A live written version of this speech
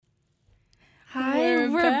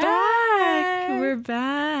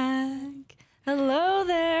back. Hello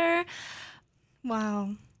there.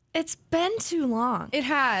 Wow. It's been too long. It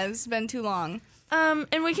has been too long.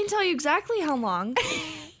 And we can tell you exactly how long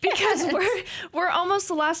because we're almost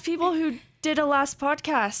the last people who did a last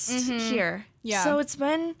podcast here. Yeah. So it's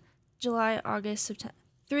been July, August, September.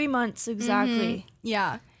 3 months exactly.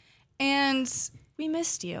 Yeah. And we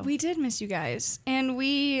missed you. We did miss you guys. And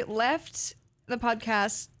we left the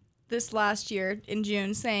podcast this last year in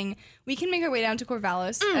June saying we can make our way down to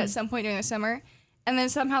Corvallis at some point during the summer. And then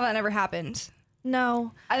somehow that never happened.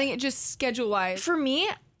 No. I think it just schedule-wise. For me,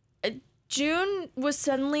 June was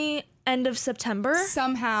suddenly end of September.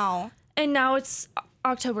 Somehow. And now it's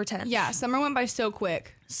October 10th. Yeah, summer went by so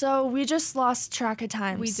quick. So we just lost track of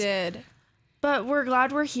times. We did. But we're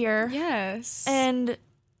glad we're here. Yes. And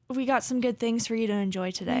we got some good things for you to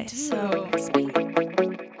enjoy today. We do. So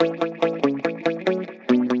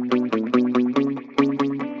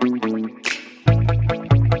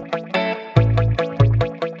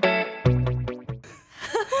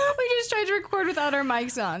record without our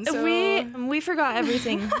mics on. So. We forgot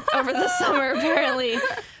everything over the summer apparently,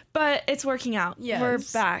 but it's working out. Yes. We're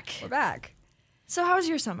back. We're back. So how was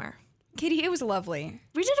your summer? Katie, it was lovely.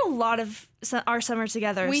 We did a lot of our summer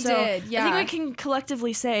together. We did, yeah. I think we can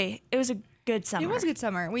collectively say it was a good summer. It was a good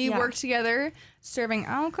summer. We worked together serving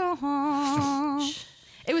alcohol.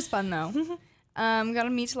 It was fun though. Got to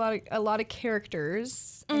meet a lot of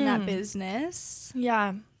characters in that business.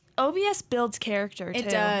 Yeah. OBS builds character, too. It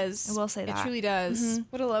does. I will say that. It truly does.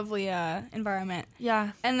 What a lovely environment.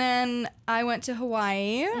 Yeah. And then I went to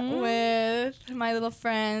Hawaii with my little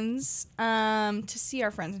friends to see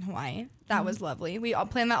our friends in Hawaii. That was lovely. We all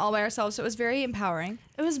planned that all by ourselves, so it was very empowering.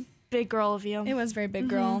 It was big girl of you. It was very big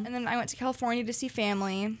girl. And then I went to California to see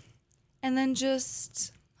family and then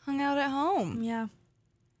just hung out at home. Yeah.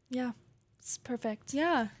 Yeah. It's perfect.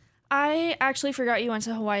 Yeah. I actually forgot you went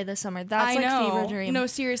to Hawaii this summer. That's fever dream. No,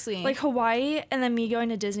 seriously. Like Hawaii and then me going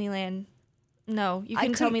to Disneyland. No, you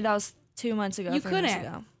couldn't tell me that was 2 months ago. You 3 months couldn't.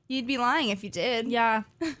 ago. You'd be lying if you did. Yeah.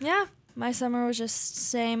 Yeah. My summer was just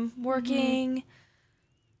same. Working.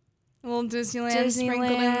 A little Disneyland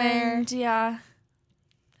sprinkled in there. Yeah.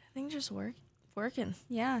 I think just working.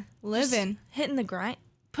 Yeah. Living. Just hitting the grind.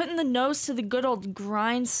 Putting the nose to the good old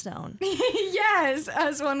grindstone. Yes,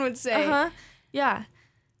 as one would say. Uh-huh. Yeah.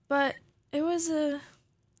 But it was a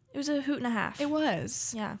hoot and a half. It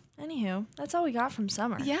was. Yeah. Anywho, that's all we got from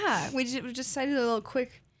summer. Yeah. We just decided a little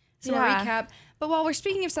quick summer recap. But while we're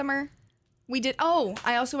speaking of summer,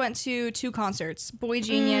 I also went to 2 concerts, Boy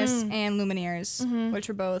Genius and Lumineers, which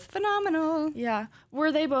were both phenomenal. Yeah.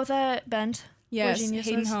 Were they both at Bend? Yes, Boy Genius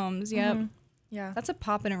Hayden was? Homes, yep. Yeah. That's a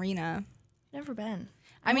poppin' arena. Never been.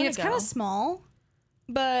 I mean, it's kind of small,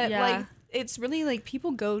 but Yeah. it's really like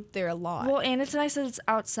people go there a lot. Well, and it's nice that it's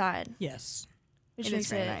outside. Yes. Which It makes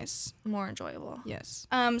is very it nice. more enjoyable. Yes.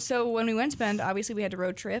 So when we went to Bend, obviously we had to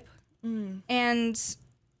road trip. And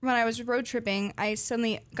when I was road tripping, I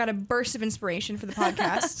suddenly got a burst of inspiration for the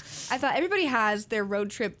podcast. I thought everybody has their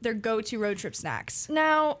go-to road trip snacks.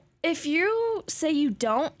 Now, if you say you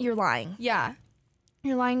don't, you're lying. Yeah.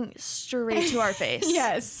 You're lying straight to our face.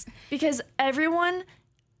 Yes. Because everyone,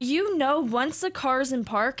 once the car's in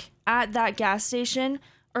park at that gas station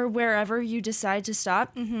or wherever you decide to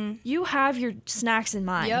stop, you have your snacks in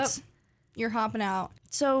mind. Yep. You're hopping out.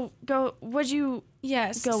 So what'd you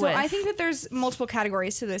go So with? I think that there's multiple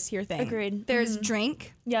categories to this here thing. Agreed. There's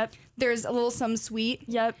drink. Yep. There's a little some sweet.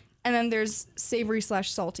 Yep. And then there's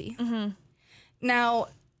savory/salty. Now,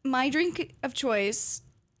 my drink of choice,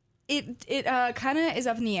 it kind of is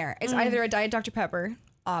up in the air. It's either a Diet Dr. Pepper,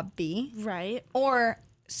 obvi, Right. or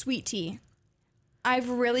sweet tea. I've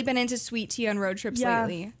really been into sweet tea on road trips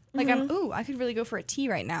lately. Like I could really go for a tea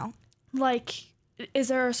right now. Like, is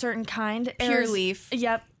there a certain kind? Pure Leaf.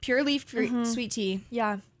 Yep. Pure Leaf sweet tea.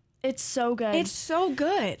 Yeah. It's so good. It's so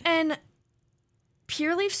good. And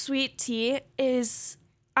Pure Leaf sweet tea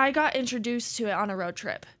I got introduced to it on a road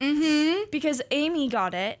trip. Because Amy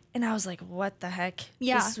got it, and I was like, what the heck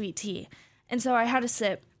is sweet tea? And so I had a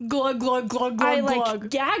sip. Glug, glug, glug, glug, glug.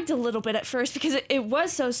 Gagged a little bit at first because it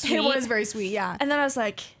was so sweet. It was very sweet, yeah. And then I was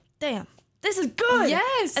like, damn, this is good.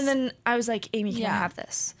 Yes. And then I was like, Amy, can I have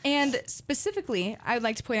this? And specifically, I would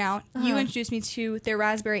like to point out, you introduced me to their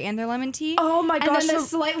raspberry and their lemon tea. Oh my gosh. And then the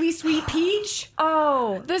slightly sweet peach.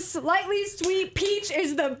 Oh. The slightly sweet peach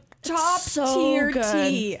is the top tier good.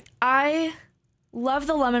 tea. I love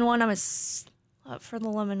the lemon one. I'm a slut for the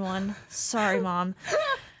lemon one. Sorry, Mom.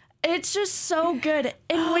 It's just so good.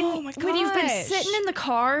 And when you've been sitting in the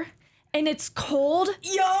car and it's cold,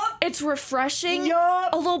 it's refreshing. A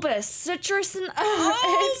little bit of citrus and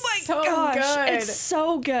it's my so gosh, good. it's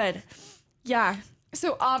so good. Yeah.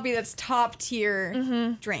 So obviously that's top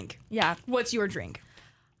tier drink. Yeah. What's your drink?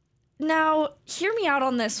 Now, hear me out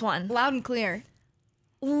on this one. Loud and clear.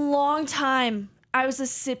 Long time, I was a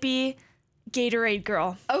sippy Gatorade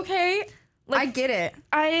girl. Okay. I get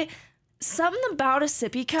it. Something about a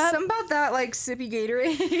sippy cup. Something about that, like, sippy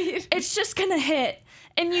Gatorade. It's just gonna hit.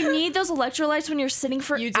 And you need those electrolytes when you're sitting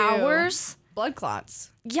for You do. hours. Blood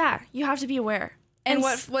clots. Yeah, you have to be aware. And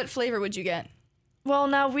what flavor would you get? Well,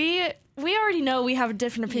 now we already know we have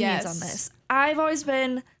different opinions on this. I've always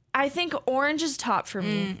been, I think orange is top for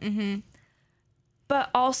me. Mm-hmm.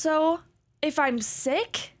 But also, if I'm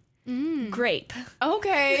sick, grape.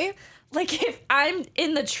 Okay. Like if I'm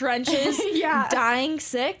in the trenches, dying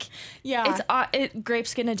sick,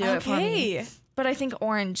 grape's gonna do it for me. But I think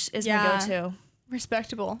orange is my go-to.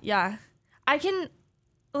 Respectable. Yeah, I can.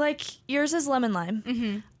 Like yours is lemon lime.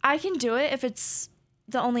 Mm-hmm. I can do it if it's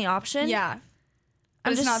the only option. Yeah,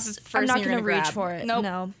 but it's not the first I'm not thing you're gonna reach grab. for it. Nope.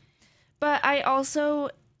 No, but I also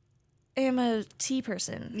am a tea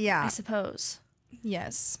person. Yeah, I suppose.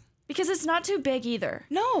 Yes, because it's not too big either.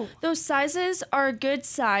 No, those sizes are a good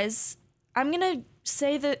size. I'm gonna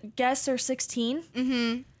say the guests are 16.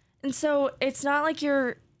 Mm-hmm. And so it's not like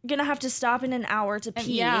you're gonna have to stop in an hour to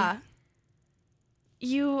pee. Yeah.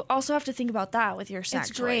 You also have to think about that with your snack choice.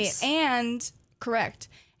 It's great. And correct.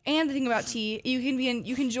 And the thing about tea, you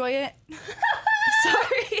can enjoy it.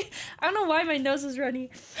 Sorry. I don't know why my nose is runny.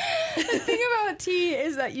 The thing about tea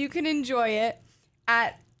is that you can enjoy it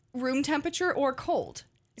at room temperature or cold.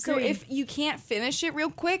 So if you can't finish it real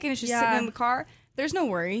quick and it's just sitting in the car, there's no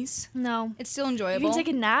worries. No. It's still enjoyable. You can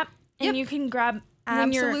take a nap and you can grab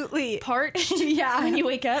when you're parched. When you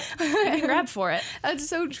wake up, you can grab for it. That's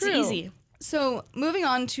so true. It's easy. So moving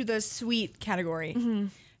on to the sweet category.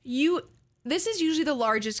 Mm-hmm. This is usually the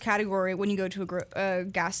largest category when you go to a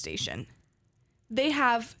gas station. They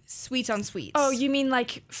have sweets on sweets. Oh, you mean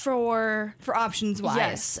like for options wise?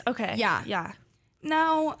 Yes. Okay. Yeah.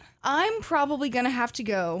 Now, I'm probably gonna have to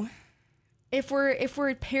go if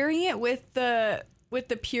we're pairing it with the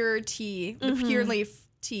pure tea, the pure leaf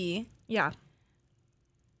tea. Yeah.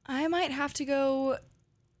 I might have to go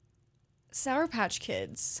Sour Patch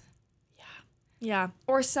Kids. Yeah.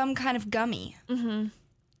 Or some kind of gummy. Mm-hmm.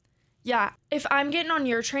 Yeah. If I'm getting on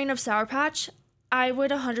your train of Sour Patch, I would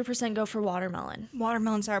 100% go for watermelon.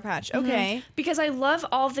 Watermelon Sour Patch. Okay. Mm-hmm. Because I love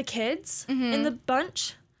all the kids in the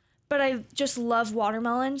bunch, but I just love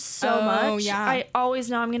watermelon so much. Oh, yeah. I always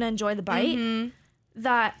know I'm going to enjoy the bite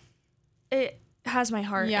that it has my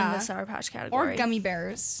heart in the Sour Patch category. Or gummy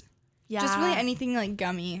bears. Yeah. Just really anything like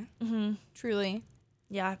gummy. Mm-hmm. Truly.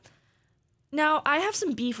 Yeah. Now, I have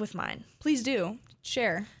some beef with mine. Please do.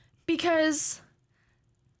 Share. Because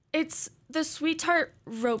it's the Sweet Tart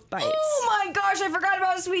rope bites. Oh my gosh, I forgot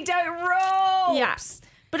about Sweet Tart ropes! Yes.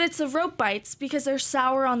 But it's the rope bites because they're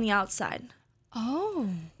sour on the outside. Oh.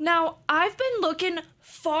 Now, I've been looking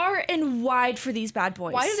far and wide for these bad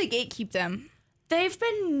boys. Why do they gatekeep them? They've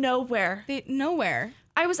been nowhere. Nowhere.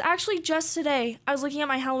 I was actually just today, I was looking at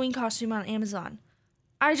my Halloween costume on Amazon.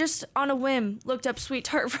 I just, on a whim, looked up Sweet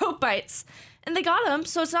Tart rope bites, and they got them,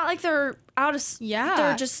 so it's not like they're out of... Yeah.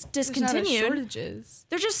 They're just discontinued. There's not shortages.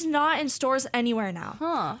 They're just not in stores anywhere now.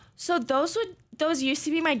 Huh. So those used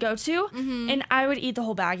to be my go-to, and I would eat the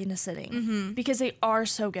whole bag in a sitting, because they are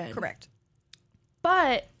so good. Correct.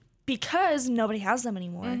 But because nobody has them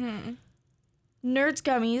anymore, Nerds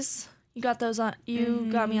Gummies, you got those on... You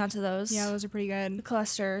got me onto those. Yeah, those are pretty good. The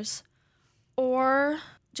clusters. Or...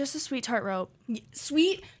 just a Sweet Tart rope.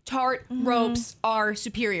 Sweet Tart ropes are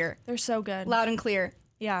superior. They're so good. Loud and clear.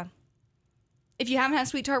 Yeah. If you haven't had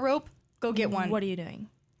Sweet Tart rope, go get one. What are you doing?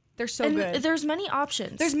 They're so good. There's many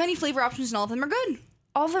options. There's many flavor options and all of them are good.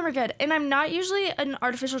 All of them are good. And I'm not usually an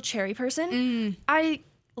artificial cherry person. I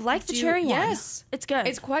like the cherry one. Yes. It's good.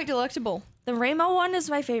 It's quite delectable. The rainbow one is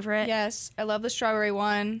my favorite. Yes. I love the strawberry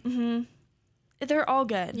one. Mm-hmm. They're all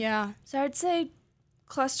good. Yeah. So I'd say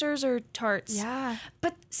clusters or tarts. Yeah.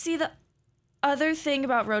 But see, the other thing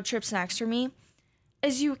about road trip snacks for me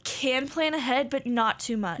is you can plan ahead, but not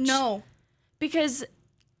too much. No. Because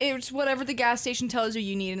it's whatever the gas station tells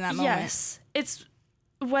you need in that moment. Yes. It's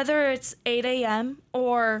whether it's 8 a.m.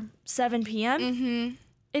 or 7 p.m. Mm-hmm.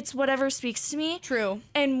 It's whatever speaks to me. True.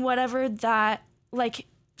 And whatever that, like,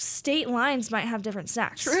 state lines might have different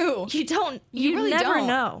snacks. True. You really never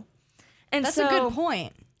know. And that's a good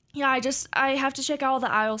point. Yeah, I have to check out all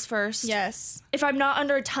the aisles first. Yes. If I'm not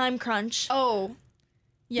under a time crunch. Oh.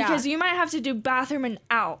 Yeah. Because you might have to do bathroom and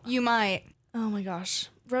out. You might. Oh my gosh.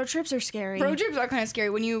 Road trips are scary. Road trips are kind of scary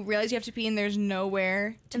when you realize you have to pee and there's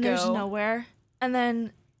nowhere to go. There's nowhere. And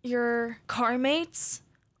then your car mates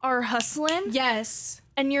are hustling. Yes.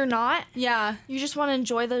 and you're not. Yeah. You just want to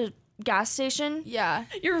enjoy the gas station. Yeah.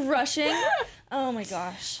 You're rushing. Oh my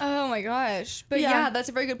gosh. Oh my gosh. But yeah, that's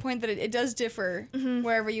a very good point that it does differ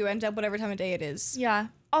wherever you end up, whatever time of day it is. Yeah.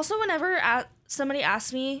 Also, whenever somebody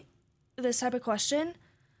asks me this type of question,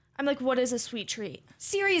 I'm like, what is a sweet treat?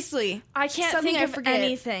 Seriously. I can't think of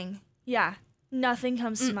anything. Yeah. Nothing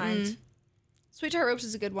comes to mind. Sweet tart ropes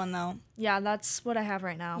is a good one, though. Yeah, that's what I have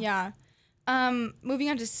right now. Yeah. Moving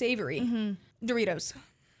on to savory. Doritos.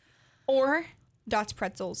 Or Dots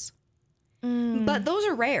pretzels. But those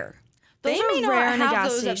are rare. Those they may are rare not in a have gas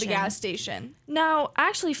those station. at the gas station. Now,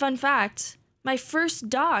 actually, fun fact, my first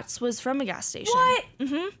Dots was from a gas station. What?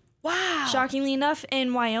 Mm-hmm. Wow. Shockingly enough,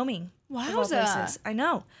 in Wyoming. Of all Wowza. places. I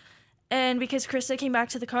know. And because Krista came back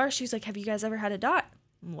to the car, she was like, have you guys ever had a Dot?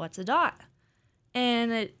 What's a Dot?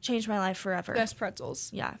 And it changed my life forever. Best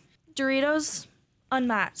pretzels. Yeah. Doritos,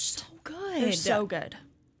 unmatched. So good. They're so good.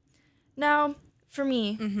 Now, for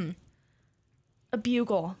me, a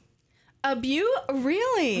Bugle. A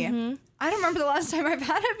Really? I don't remember the last time I've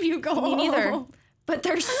had a Bugle. Me neither. But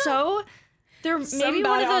they're maybe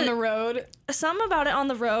one of on the road. Some about it on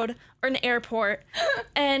the road or an airport.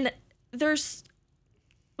 And there's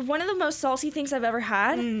one of the most salty things I've ever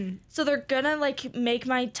had. So they're gonna like make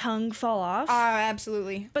my tongue fall off.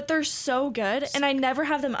 Absolutely. But they're so good, and I never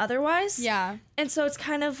have them otherwise. Yeah. And so it's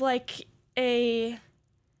kind of like a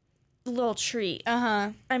little treat.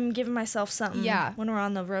 I'm giving myself something when we're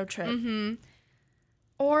on the road trip.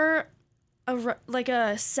 Or like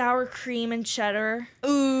a sour cream and cheddar.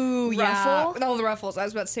 Ooh, Ruffle. Yeah. Oh, the Ruffles. I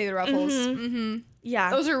was about to say the Ruffles. Yeah.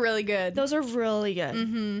 Those are really good. Those are really good.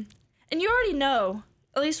 And you already know,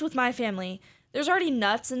 at least with my family, there's already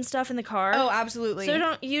nuts and stuff in the car. Oh, absolutely.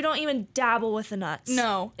 So you don't even dabble with the nuts.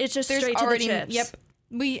 No. It's just straight to the chips. Yep.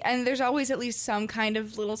 And there's always at least some kind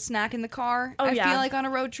of little snack in the car. I feel like on a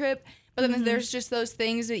road trip. But then there's just those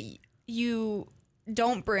things that you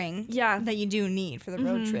don't bring that you do need for the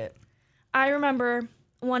road trip. I remember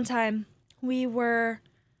one time we were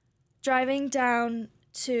driving down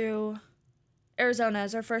to Arizona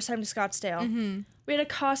as our first time to Scottsdale. We had a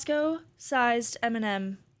Costco-sized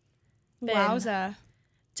M&M bin. Wowza.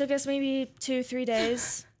 Took us maybe 2-3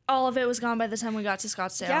 days. All of it was gone by the time we got to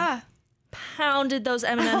Scottsdale. Yeah. Pounded those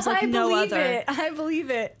M&Ms like no other. I believe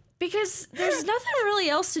it. Because there's nothing really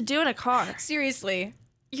else to do in a car. Seriously.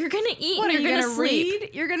 You're going to eat What, and are you you're going to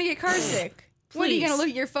read? You're going to get car sick. What, are you going to look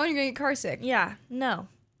at your phone? You're going to get car sick. Yeah, no.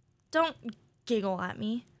 Don't giggle at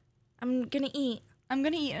me. I'm going to eat. I'm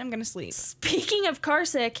going to eat and I'm going to sleep. Speaking of car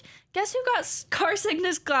sick, guess who got car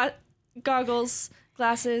sickness glasses?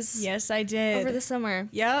 Yes, I did. Over the summer.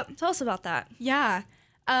 Yep. Tell us about that. Yeah.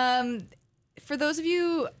 For those of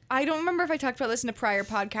you, I don't remember if I talked about this in a prior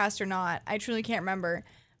podcast or not. I truly can't remember.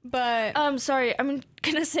 But sorry, I'm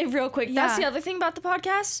going to say real quick. That's the other thing about the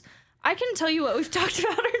podcast. I can tell you what we've talked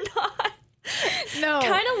about or not. No.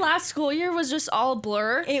 Kind of last school year was just all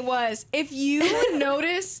blur. It was. If you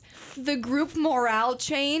notice the group morale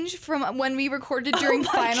change from when we recorded during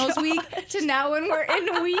finals week to now when we're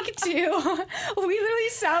in week 2, we literally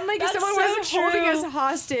sound like someone was holding us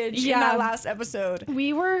hostage in that last episode.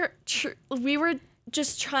 We were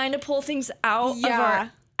just trying to pull things out of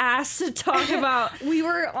our ass to talk about. We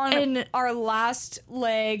were on our last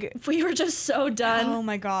leg. We were just so done. Oh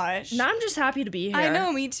my gosh. Now I'm just happy to be here. I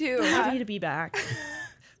know, me too. Happy to be back.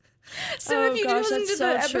 So if you do listen to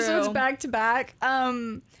the episodes back to back,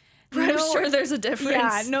 I'm sure there's a difference.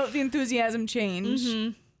 Yeah, note the enthusiasm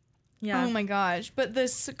change. Yeah. Oh my gosh. But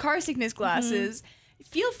the car sickness glasses,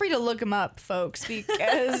 feel free to look them up, folks,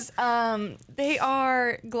 because they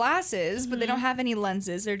are glasses, but they don't have any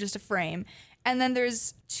lenses. They're just a frame. And then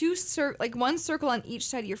there's one circle on each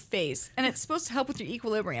side of your face, and it's supposed to help with your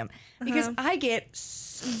equilibrium. Because I get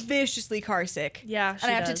viciously car sick. Yeah,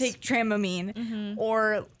 and I have to take Tramamine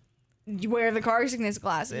or wear the car sickness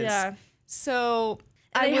glasses. Yeah. So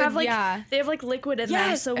they have liquid in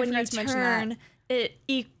them, so when you turn, it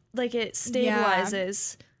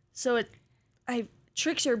stabilizes. So it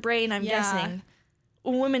tricks your brain. I'm guessing.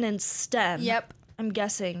 Women in STEM. Yep. I'm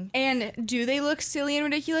guessing. And do they look silly and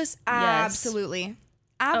ridiculous? Yes. Absolutely.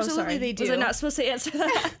 Absolutely they do. Was I not supposed to answer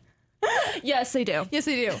that? Yes, they do. Yes,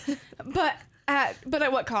 they do. But at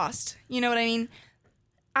what cost? You know what I mean?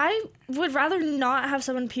 I would rather not have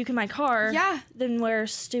someone puke in my car than wear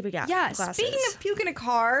stupid glasses. Speaking of puke in a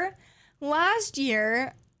car, last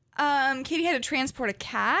year, Katie had to transport a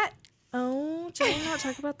cat. Oh, did I not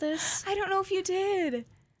talk about this? I don't know if you did.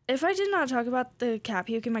 If I did not talk about the cat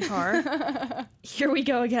puke in my car, here we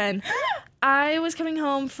go again. I was coming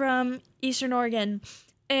home from Eastern Oregon,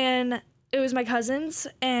 and it was my cousins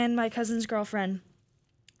and my cousin's girlfriend.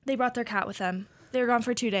 They brought their cat with them. They were gone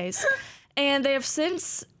for 2 days. And they have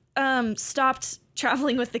since stopped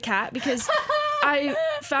traveling with the cat because I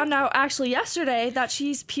found out actually yesterday that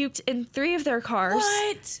she's puked in 3 of their cars.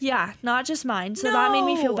 What? Yeah, not just mine. So that made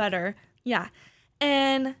me feel better. Yeah.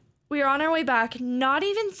 And we were on our way back, not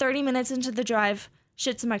even 30 minutes into the drive,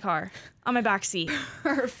 shit's in my car, on my back seat.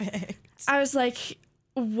 Perfect. I was like,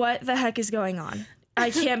 what the heck is going on?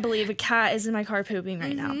 I can't believe a cat is in my car pooping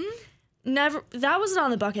right now. Never. That wasn't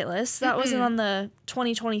on the bucket list. That wasn't on the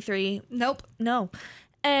 2023. Nope. No.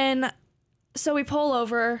 And so we pull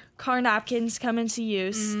over, car napkins come into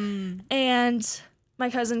use, and my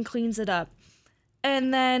cousin cleans it up.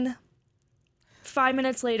 And then 5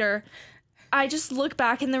 minutes later, I just look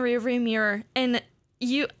back in the rearview mirror, and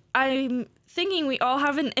I'm thinking we all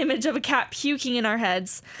have an image of a cat puking in our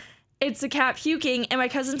heads. It's a cat puking, and my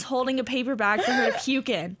cousin's holding a paper bag for her to puke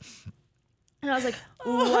in. And I was like,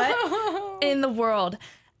 what in the world?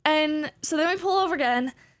 And so then we pull over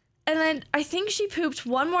again, and then I think she pooped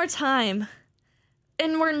one more time.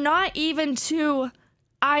 And we're not even to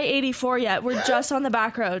I-84 yet. We're just on the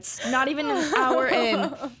back roads, not even an hour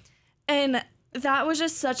in. And that was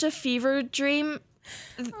just such a fever dream.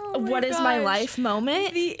 What is my life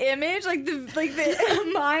moment? The image, like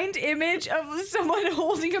the mind image of someone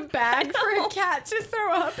holding a bag for a cat to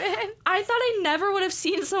throw up in. I thought I never would have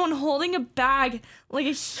seen someone holding a bag like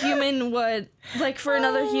a human would, like for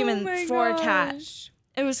another human for a cat.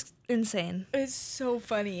 It was insane. It's so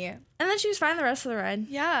funny. And then she was fine the rest of the ride.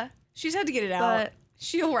 Yeah. She's had to get it out. But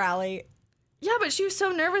she'll rally. Yeah, but she was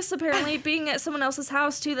so nervous, apparently, being at someone else's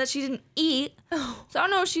house, too, that she didn't eat. So I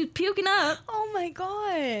don't know if she was puking up. Oh, my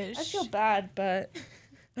gosh. I feel bad, but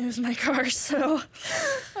it was my car, so.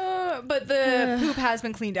 But the poop has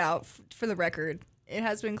been cleaned out, for the record. It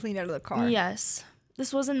has been cleaned out of the car. Yes.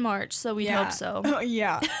 This was in March, so we hope so.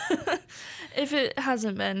 Yeah. If it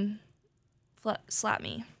hasn't been, slap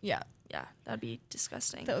me. Yeah. Yeah, that'd be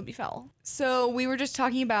disgusting. That would be foul. So we were just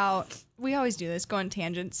talking about, we always do this, go on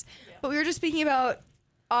tangents, but we were just speaking about,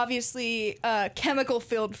 obviously,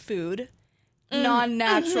 chemical-filled food,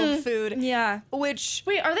 non-natural food. Yeah. Which...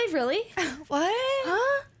 Wait, are they really? What?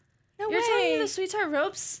 Huh? No You're way. telling me the Sweet Tart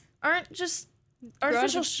ropes aren't just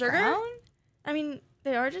artificial sugar? Ground? I mean,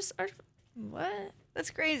 they are just what? That's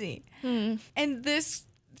crazy. And this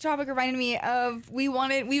topic reminded me of we've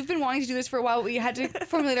been wanting to do this for a while. We had to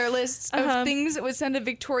formulate our lists of things that would send a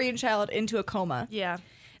Victorian child into a coma. Yeah.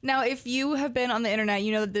 Now, if you have been on the internet,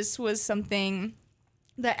 you know that this was something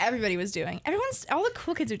that everybody was doing. All the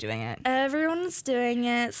cool kids are doing it. Everyone's doing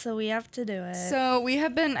it, so we have to do it. So we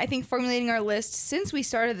have been, I think, formulating our list since we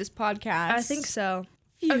started this podcast. I think so.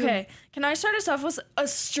 Phew. Okay, can I start us off with a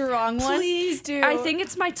strong one? Please do. I think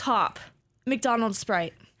it's my top. McDonald's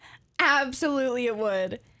Sprite. Absolutely it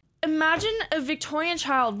would. Imagine a Victorian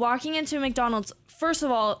child walking into a McDonald's. First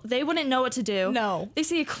of all, they wouldn't know what to do. No. They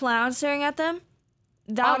see a clown staring at them.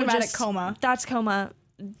 Automatic coma. That's coma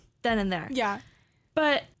then and there. Yeah.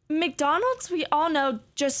 But McDonald's, we all know,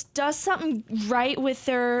 just does something right with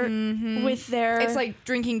their It's like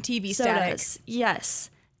drinking TV static. sodas. Yes.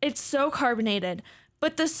 It's so carbonated.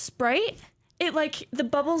 But the Sprite, it like the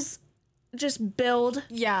bubbles just build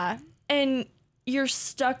Yeah. and you're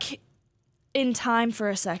stuck in time for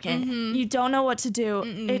a second. You don't know what to do.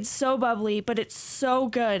 It's so bubbly, but it's so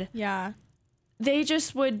good. Yeah. They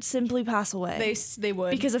just would simply pass away. They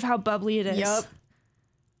would. Because of how bubbly it is. Yup.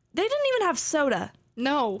 They didn't even have soda.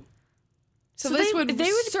 No. So So this they would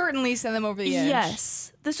would certainly send them over the edge.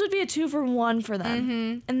 Yes. This would be a 2-for-1 for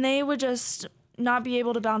them. And they would just not be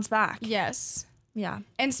able to bounce back. Yes. Yeah.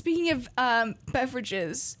 And speaking of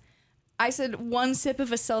beverages, I said 1 sip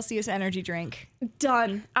of a Celsius energy drink.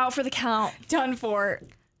 Done. Out for the count. Done for.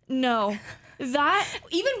 No. That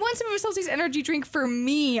Even 1 sip of a Celsius energy drink for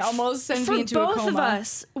me almost sends for me into a both coma. of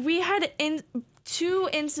us. We had 2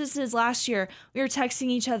 instances last year. We were texting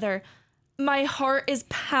each other. My heart is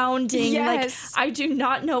pounding. Yes. Like I do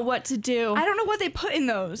not know what to do. I don't know what they put in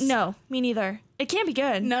those. No, me neither. It can't be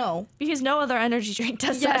good. No. Because no other energy drink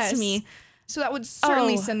does that to me. So that would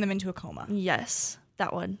certainly Oh. send them into a coma. Yes,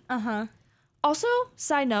 that would. Uh-huh. Also,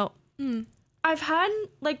 side note, I've had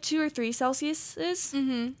like 2 or 3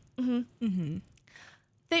 Celsiuses.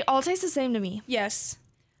 They all taste the same to me. Yes.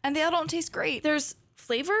 And they all don't taste great. There's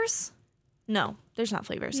flavors? No, there's not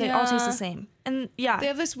flavors. They all taste the Yeah. same. And yeah, They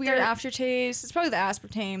have this weird they're- aftertaste. It's probably the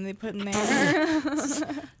aspartame they put in there.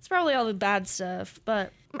 it's probably all the bad stuff.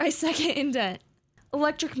 But my second indent,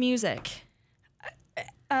 electric music.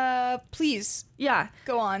 Please, Yeah,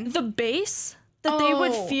 go on. the bass that they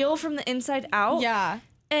would Oh. feel from the inside out. Yeah.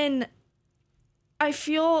 And I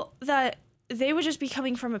feel that they would just be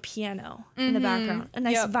coming from a piano in the background, a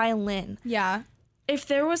nice Yep. violin. Yeah. if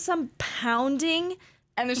there was some pounding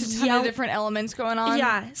and there's a ton of different elements going on.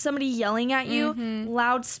 Yeah, somebody yelling at you,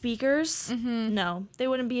 loud speakers. No, they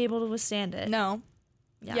wouldn't be able to withstand it. No.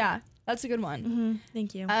 Yeah, that's a good one.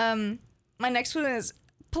 Thank you. My next one is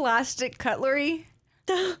plastic cutlery.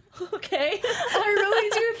 Okay. I really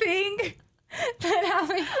do think that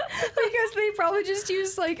because they probably just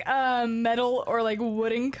use like metal or like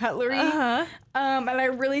wooden cutlery. And I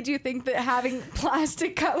really do think that having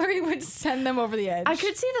plastic cutlery would send them over the edge. I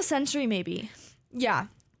could see the Sensory maybe. Yeah.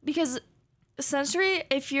 Because Sensory,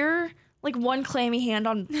 if you're like one clammy hand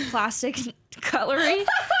on plastic cutlery,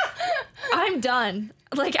 I'm done.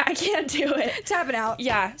 Like, I can't do it. Tapping out.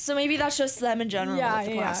 Yeah, so maybe that's just them in general with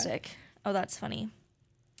the yeah. plastic. Oh, that's funny.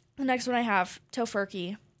 The next one I have,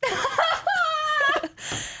 tofurkey.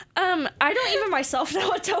 I don't even myself know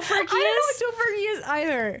what tofurkey is. I don't know what tofurkey is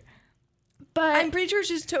either. But I'm pretty sure it's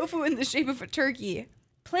just tofu in the shape of a turkey.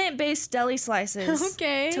 Plant-based deli slices.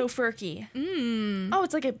 Okay. Tofurkey. Oh,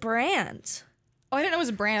 it's like a brand. Oh, I didn't know it was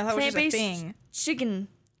a brand. I thought it was just a thing. Chicken.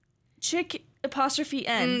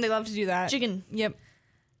 Chick''N. They love to do that. Chicken. Yep.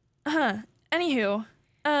 Anywho,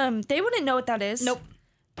 they wouldn't know what that is. Nope.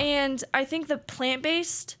 And I think the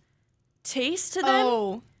plant-based taste to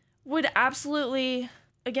them would absolutely,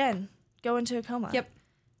 again, go into a coma. Yep.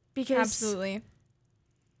 Because absolutely.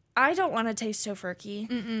 I don't want to taste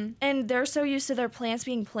tofurkey. And they're so used to their plants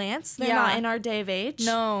being plants. They're not in our day of age.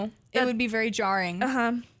 No. It would be very jarring.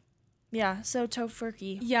 Yeah, so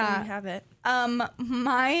tofurkey. Yeah. There you have it.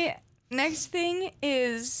 My next thing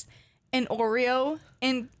is an Oreo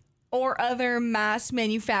or other mass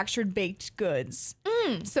manufactured baked goods.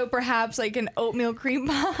 So perhaps like an oatmeal cream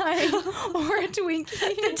pie or a Twinkie.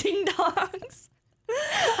 The ding dongs.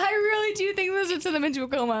 I really do think those would send them into a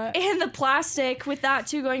coma. And the plastic with that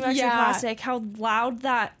too, going back to the plastic, how loud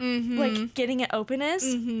that like getting it open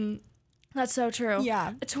is. That's so true.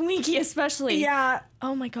 Yeah. A Twinkie especially. Yeah.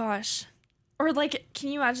 Oh my gosh. Or like, can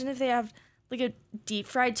you imagine if they have like a deep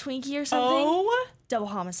fried Twinkie or something? Oh. Double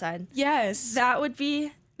homicide. Yes. That would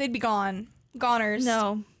be. They'd be gone. Goners.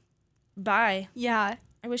 No. Bye. Yeah.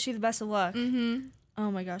 I wish you the best of luck. Oh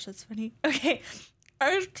my gosh, that's funny. Okay. I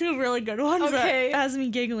have two really good ones that has me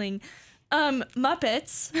giggling.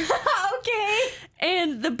 Muppets. Okay.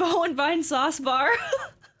 And the Bow and Vine sauce bar.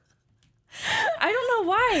 I don't know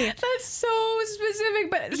why. That's so specific,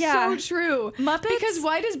 but so true. Muppets? Because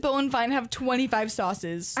why does Bow and Vine have 25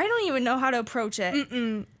 sauces? I don't even know how to approach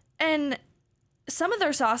it. And some of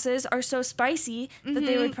their sauces are so spicy that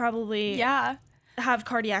they would probably have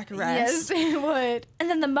cardiac arrest. Yes, they would. And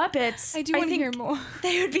then the Muppets, I want to hear more.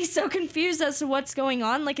 They would be so confused as to what's going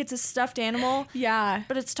on. Like, it's a stuffed animal. Yeah.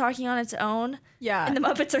 But it's talking on its own. Yeah. And the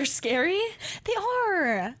Muppets are scary. They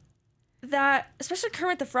are. That, especially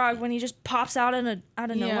Kermit the Frog, when he just pops out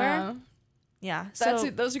out of nowhere. Yeah.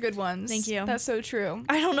 Those are good ones. Thank you. That's so true.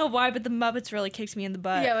 I don't know why, but the Muppets really kicked me in the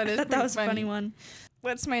butt. Yeah, that is that was funny. a funny one.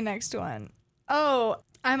 What's my next one? Oh,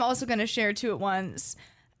 I'm also going to share two at once.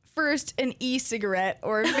 First, an e-cigarette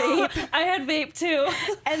or vape. I had vape too.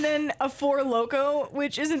 And then a Four Loko,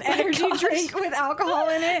 which is an energy drink with alcohol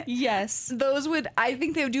in it. Yes. I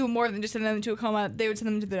think they would do more than just send them into a coma. They would send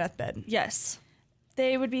them to their deathbed. Yes.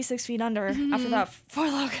 They would be 6 feet under after that Four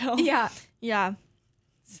Loko. Yeah. Yeah.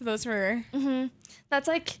 So those were... That's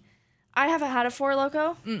like, I haven't had a Four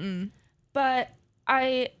Loko, but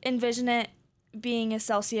I envision it being a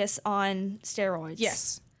Celsius on steroids.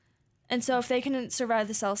 Yes. And so if they couldn't survive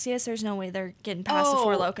the Celsius, there's no way they're getting past the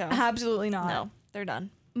Four Loko. Absolutely not. No, they're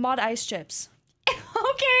done. Mod ice chips.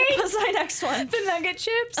 Okay. That's my next one. The nugget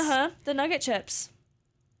chips? The nugget chips.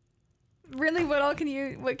 Really, what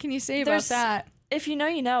can you say about that? If you know,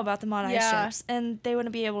 you know about the mod ice chips, and they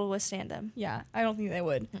wouldn't be able to withstand them. Yeah, I don't think they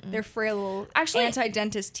would. They're frail little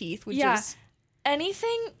anti-dentist teeth, which is...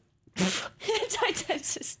 Anything...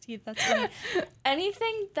 anti-dentist teeth, that's funny.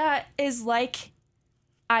 Anything that is like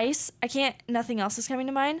ice, nothing else is coming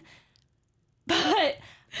to mind, but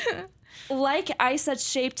like ice that's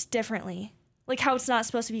shaped differently. Like how it's not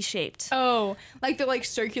supposed to be shaped. Oh, like the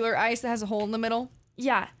circular ice that has a hole in the middle?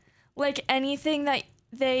 Yeah. Like anything that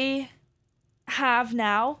they have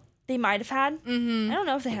now, they might have had. I don't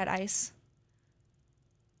know if they had ice.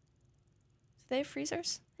 Do they have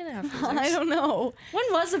freezers? They didn't have freezers. I don't know. When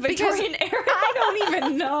was the Victorian era? I don't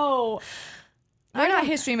even know. We're not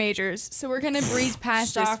history majors, so we're going to breeze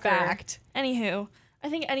past this fact. Anywho, I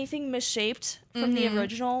think anything misshaped from the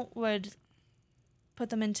original would put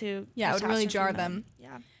them into it would really jar them.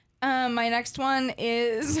 Yeah. My next one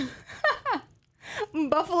is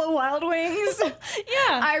Buffalo Wild Wings.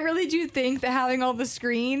 Yeah. I really do think that having all the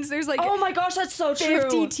screens, there's like Oh my gosh, that's so true.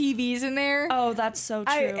 50 TVs in there. Oh, that's so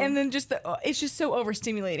true. And then just it's just so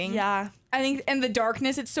overstimulating. Yeah. I think, and the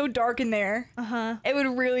darkness, it's so dark in there. Uh-huh. It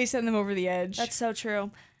would really send them over the edge. That's so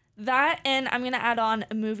true. That, and I'm going to add on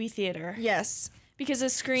a movie theater. Yes. Because a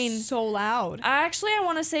screen... So loud. Actually, I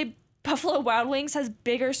want to say Buffalo Wild Wings has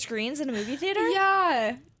bigger screens than a movie theater.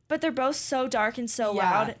 Yeah. But they're both so dark and so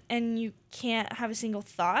loud, and you can't have a single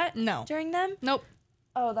thought during them. Nope.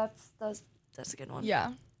 Oh, that's a good one.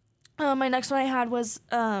 Yeah. My next one I had was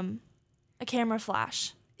a camera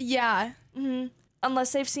flash. Yeah. Mm-hmm.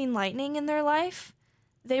 Unless they've seen lightning in their life,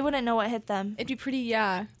 they wouldn't know what hit them. It'd be pretty,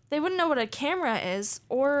 yeah. They wouldn't know what a camera is,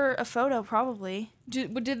 or a photo, probably.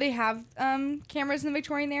 Did they have cameras in the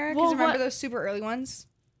Victorian era? Because remember those super early ones?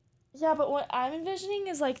 Yeah, but what I'm envisioning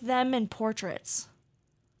is, like, them in portraits.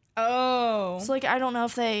 Oh. So, like, I don't know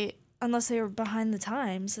if unless they were behind the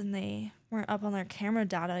times and they weren't up on their camera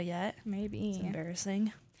data yet. Maybe. It's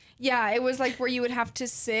embarrassing. Yeah, it was, like, where you would have to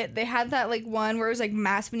sit. They had that, like, one where it was, like,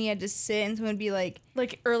 masked when you had to sit and someone would be, like...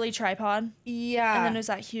 Like, early tripod. Yeah. And then there's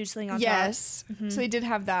that huge thing on top. Yes. Mm-hmm. So they did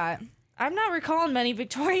have that. I'm not recalling many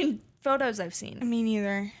Victorian photos I've seen. Me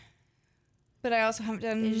neither. But I also haven't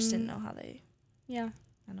done... They just didn't know how they... Yeah.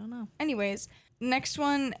 I don't know. Anyways, next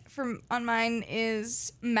one on mine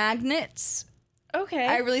is magnets. Okay.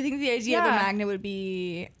 I really think the idea of a magnet would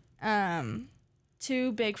be...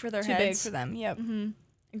 too big for their heads. Too big for them, yep. Mm-hmm.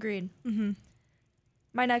 Agreed. Mm-hmm.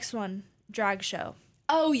 My next one, drag show.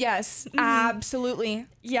 Oh, yes. Mm-hmm. Absolutely.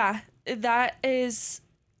 Yeah, that is...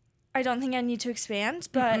 I don't think I need to expand,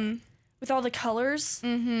 but with all the colors,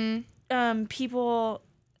 people...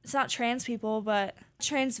 It's not trans people, but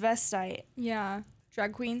transvestite. Yeah.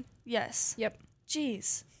 Drag queen? Yes. Yep.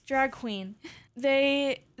 Jeez. Drag queen.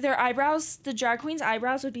 Their eyebrows, the drag queen's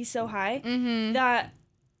eyebrows would be so high that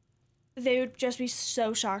they would just be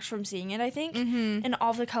so shocked from seeing it, I think. And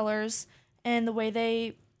all the colors and the way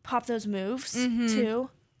they pop those moves, too.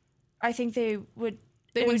 I think it would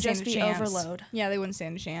just be overload. Yeah, they wouldn't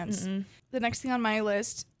stand a chance. The next thing on my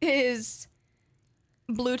list is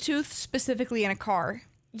Bluetooth, specifically in a car.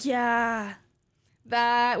 Yeah.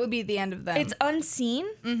 That would be the end of them. It's unseen,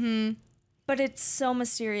 but it's so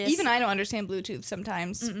mysterious. Even I don't understand Bluetooth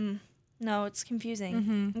sometimes. No, it's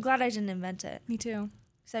confusing. I'm glad I didn't invent it. Me too.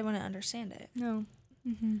 Because I wouldn't understand it. No.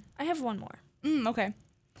 I have one more. Okay.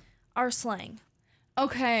 Our slang.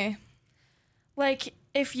 Okay. Like,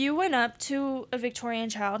 if you went up to a Victorian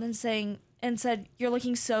child and said, "You're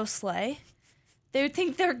looking so slay," they would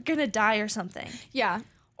think they're gonna die or something. Yeah.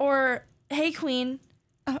 Or, "Hey, queen."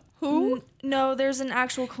 Who? No, there's an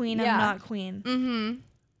actual queen. I'm not queen.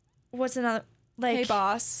 What's another? Like, hey,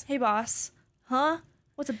 boss. Hey, boss. Huh?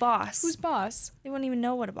 What's a boss? Who's boss? They wouldn't even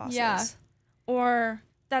know what a boss is. Or,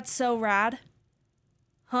 "That's so rad."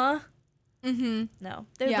 Huh? No,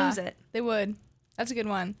 they'd lose it. They would. That's a good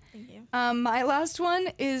one. Thank you. My last one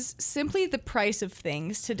is simply the price of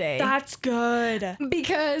things today. That's good.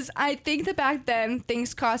 Because I think that back then,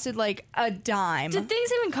 things costed like a dime. Did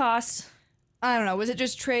things even cost? I don't know. Was it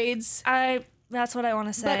just trades? That's what I want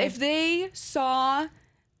to say. But if they saw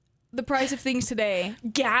the price of things today,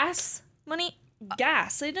 gas money,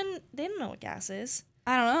 gas. They didn't know what gas is.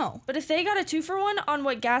 I don't know. But if they got a 2-for-1 on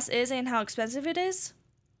what gas is and how expensive it is,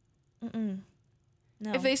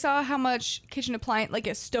 no. If they saw how much kitchen appliance, like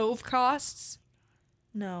a stove costs,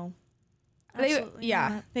 no. Absolutely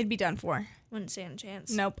not. They'd be done for. Wouldn't stand a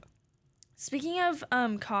chance. Nope. Speaking of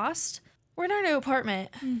cost, we're in our new apartment.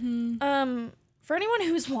 For anyone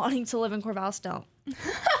who's wanting to live in Corvallis, don't.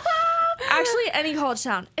 Actually, any college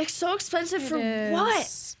town. It's so expensive for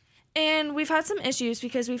what? And we've had some issues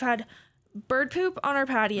because we've had bird poop on our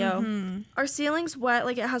patio. Our ceiling's wet,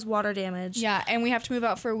 like it has water damage. Yeah, and we have to move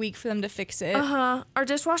out for a week for them to fix it. Our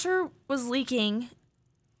dishwasher was leaking.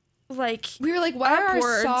 Like, we were like, why are upwards.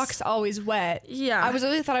 our socks always wet? Yeah. I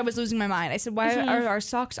really thought I was losing my mind. I said, why are our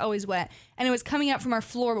socks always wet? And it was coming out from our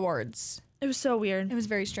floorboards. It was so weird. It was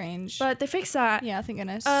very strange. But they fixed that. Yeah, thank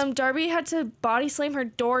goodness. Darby had to body slam her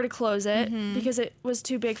door to close it because it was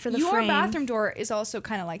too big for the frame. Your bathroom door is also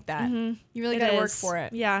kind of like that. You really got to work for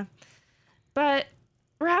it. Yeah. But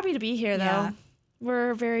we're happy to be here, though. Yeah.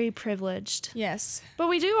 We're very privileged. Yes. But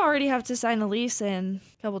we do already have to sign the lease in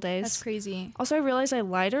a couple days. That's crazy. Also, I realized I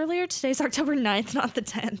lied earlier. Today's October 9th, not the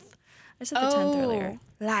 10th. I said the 10th earlier.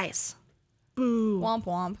 Lies. Boo. Womp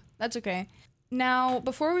womp. That's okay. Now,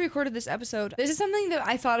 before we recorded this episode, this is something that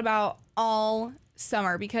I thought about all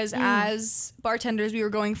summer because as bartenders, we were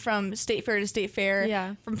going from state fair to state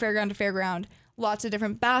fair, from fairground to fairground, lots of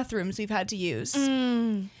different bathrooms we've had to use.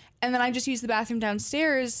 And then I just used the bathroom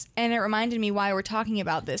downstairs, and it reminded me why we're talking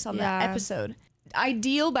about this on that episode.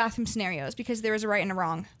 Ideal bathroom scenarios, because there is a right and a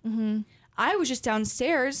wrong. Mm-hmm. I was just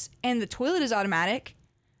downstairs, and the toilet is automatic,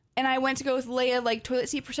 and I went to go lay a toilet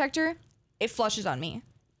seat protector. It flushes on me.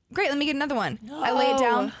 Great, let me get another one. No. I lay it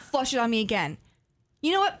down, flush it on me again.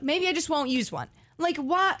 You know what? Maybe I just won't use one. Like,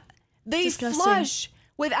 what? They flush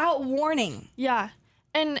without warning. Yeah.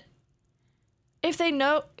 And if they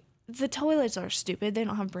know, the toilets are stupid. They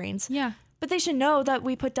don't have brains. Yeah. But they should know that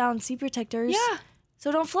we put down seat protectors. Yeah.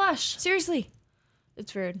 So don't flush. Seriously.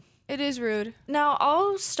 It's rude. It is rude. Now,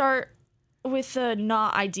 I'll start with the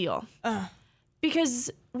not ideal. Because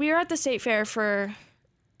we were at the state fair for...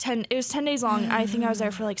 it was 10 days long. I think I was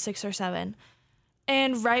there for 6 or 7.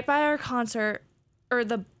 And right by our concert, or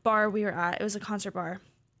the bar we were at, it was a concert bar,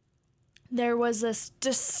 there was this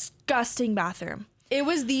disgusting bathroom. It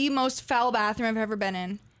was the most foul bathroom I've ever been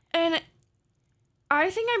in. And I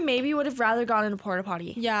think I maybe would have rather gone in a porta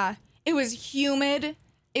potty. Yeah. It was humid.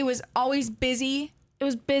 It was always busy. It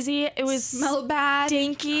was busy. It was smelled bad.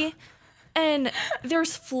 Stinky. And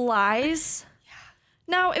there's flies. Yeah.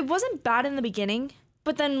 Now, it wasn't bad in the beginning.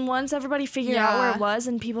 But then once everybody figured out where it was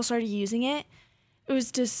and people started using it, it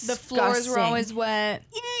was disgusting. The floors were always wet.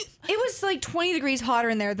 It was 20 degrees hotter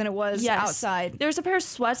in there than it was outside. There was a pair of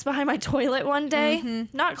sweats behind my toilet one day.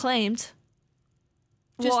 Mm-hmm. Not claimed.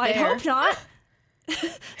 Just I hope not.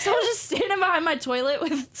 Someone just standing behind my toilet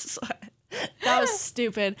with sweat. That was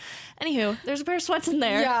stupid. Anywho, there's a pair of sweats in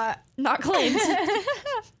there. Yeah. Not claimed.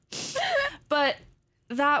 But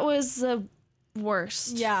that was the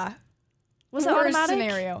worst. Yeah. Was it automatic?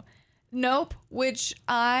 Scenario. Nope.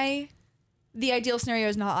 The ideal scenario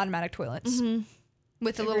is not automatic toilets. Mm-hmm.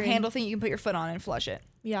 With a little handle thing you can put your foot on and flush it.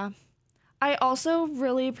 Yeah. I also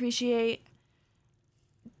really appreciate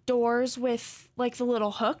doors with the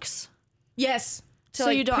little hooks. Yes. So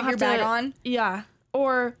you don't put have your bag on? Yeah.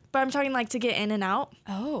 But I'm talking to get in and out.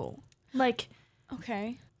 Oh.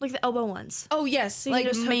 Okay. Like the elbow ones. Oh, yes. So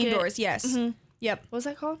main doors, yes. Mm-hmm. Yep. What was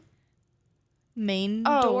that called? Main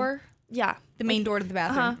door? Yeah. The main door to the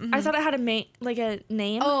bathroom. Uh-huh. Mm-hmm. I thought it had a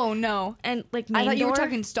name. Oh, no. And main I thought you door? were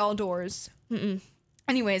talking stall doors. Mm-mm.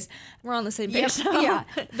 Anyways. We're on the same page. Yep. Yeah.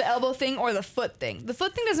 The elbow thing or the foot thing. The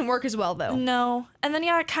foot thing doesn't work as well, though. No. And then,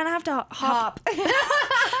 I kind of have to hop.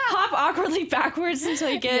 Hop awkwardly backwards until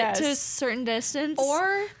you get to a certain distance.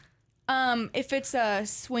 Or... if it's a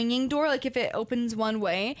swinging door, if it opens one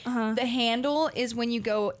way, the handle is when you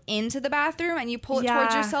go into the bathroom and you pull it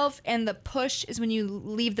towards yourself, and the push is when you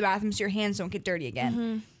leave the bathroom so your hands don't get dirty again.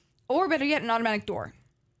 Mm-hmm. Or better yet, an automatic door.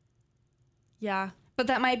 Yeah. But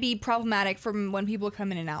that might be problematic for when people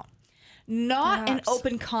come in and out. Not an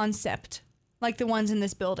open concept like the ones in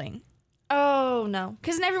this building. Oh, no.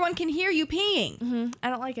 Because then everyone can hear you peeing. Mm-hmm. I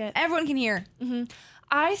don't like it. Everyone can hear. Mm-hmm.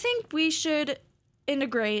 I think we should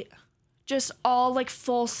integrate... just all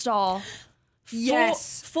full stall.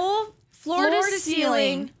 Yes. Full floor to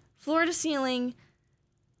ceiling. Floor to ceiling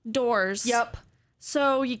doors. Yep.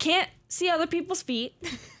 So you can't see other people's feet.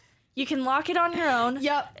 You can lock it on your own.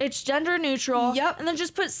 Yep. It's gender neutral. Yep. And then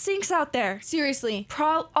just put sinks out there. Seriously.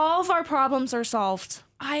 All of our problems are solved.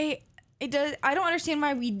 I don't understand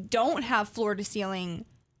why we don't have floor to ceiling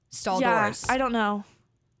stall doors. I don't know.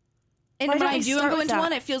 And when I do go into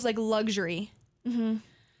one, it feels like luxury. Mm-hmm.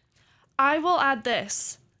 I will add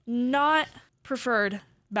this. Not preferred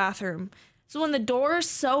bathroom. So when the door is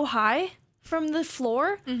so high from the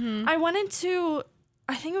floor, I went into,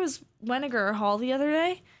 I think it was Vinegar Hall the other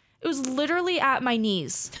day. It was literally at my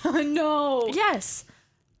knees. No. Yes.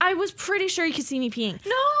 I was pretty sure you could see me peeing.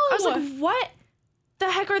 No. I was like, what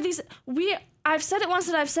the heck are these? I've said it once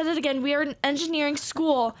and I've said it again. We are an engineering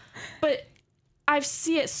school, but I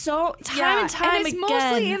see it so time and time again. It's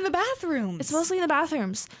mostly in the bathrooms. It's mostly in the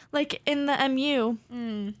bathrooms. Like in the MU,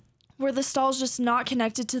 where the stall's just not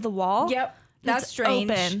connected to the wall. Yep. That's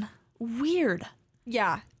strange. Open. Weird.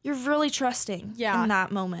 Yeah. You're really trusting in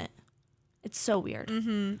that moment. It's so weird.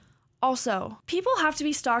 Mm-hmm. Also, people have to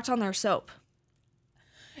be stocked on their soap.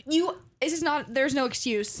 There's no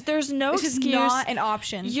excuse. There's no excuse. This is not an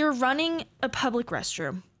option. You're running a public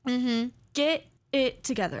restroom. Mm-hmm. Get it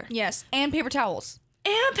together. Yes. And paper towels.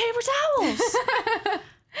 And paper towels.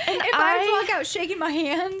 And if I walk out shaking my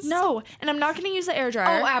hands. No. And I'm not going to use the air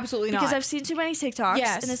dryer. Oh, absolutely not. Because I've seen too many TikToks.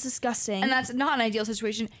 Yes. And it's disgusting. And that's not an ideal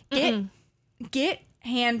situation. Get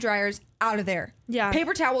hand dryers out of there. Yeah.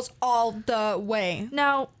 Paper towels all the way.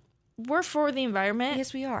 Now, we're for the environment.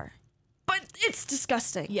 Yes, we are. But it's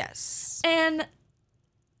disgusting. Yes. And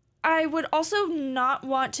I would also not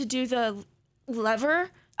want to do the lever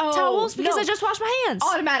towels because I just wash my hands.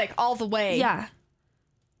 Automatic all the way. Yeah.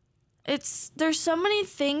 there's so many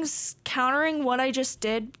things countering what I just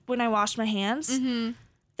did when I washed my hands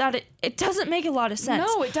that it doesn't make a lot of sense.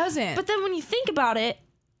 No, it doesn't. But then when you think about it,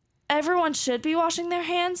 everyone should be washing their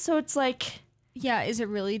hands, so it's like, yeah, is it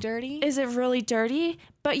really dirty? Is it really dirty?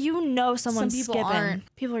 But someone's Some people skipping.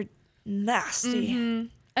 aren't. People are nasty. And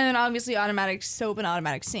then obviously automatic soap and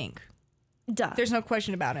automatic sink. Duh. There's no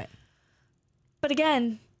question about it. But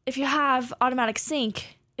again, if you have automatic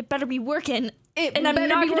sink, it better be working. And I'm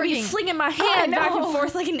not going to be flinging my hand back and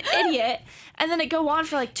forth like an idiot, and then it go on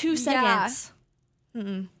for like 2 seconds.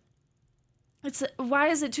 Yeah. Why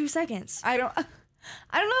is it 2 seconds? I don't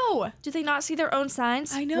know. Do they not see their own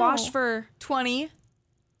signs? I know. Wash for 20.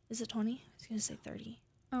 Is it 20? I was going to say 30.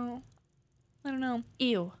 Oh. I don't know.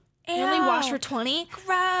 Ew. You only wash for 20?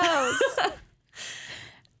 Gross.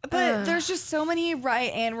 But there's just so many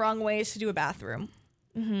right and wrong ways to do a bathroom.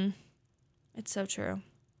 It's so true.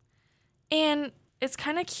 And it's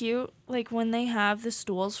kind of cute, like, when they have the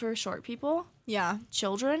stools for short people. Yeah.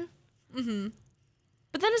 Children. But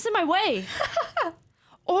then it's in my way.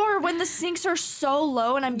 Or when the sinks are so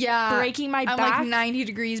low and I'm breaking my back. I'm like 90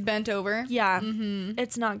 degrees bent over. Yeah.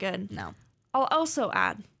 It's not good. No. I'll also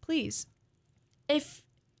add, Please. if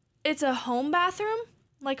it's a home bathroom,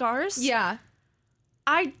 like ours. Yeah.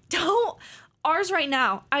 Ours right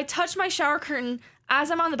now, I touch my shower curtain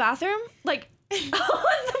as I'm on the bathroom. Like, on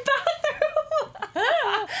the bathroom.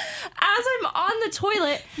 As I'm on the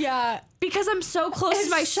toilet. Yeah. Because I'm so close to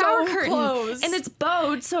my shower curtain. Close. And it's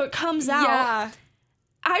bowed, so it comes out. Yeah.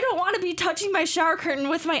 I don't want to be touching my shower curtain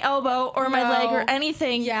with my elbow or my leg or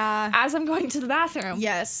anything as I'm going to the bathroom.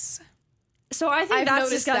 Yes. So I think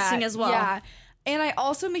that's disgusting as well. Yeah. And I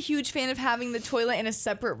also am a huge fan of having the toilet in a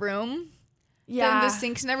separate room than the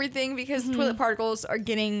sinks and everything, because toilet particles are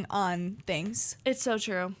getting on things. It's so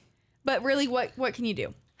true. But really, what can you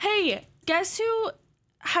do? Hey, guess who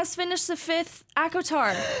has finished the 5th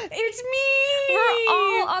ACOTAR? It's me! We're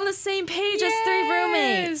all on the same page as 3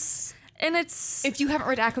 roommates. And it's... If you haven't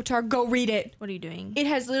read ACOTAR, go read it. What are you doing? It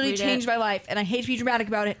has literally changed my life, and I hate to be dramatic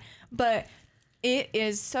about it, but it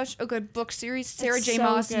is such a good book series. Sarah J.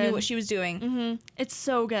 Maas knew what she was doing. It's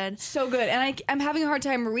so good. So good. And I'm having a hard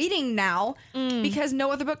time reading now because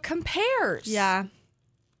no other book compares. Yeah.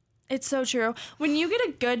 It's so true. When you get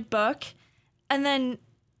a good book and then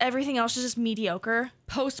everything else is just mediocre.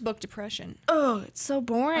 Post-book depression. Oh, it's so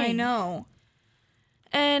boring. I know.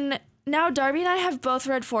 And now Darby and I have both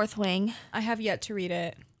read Fourth Wing. I have yet to read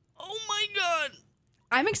it. Oh my god.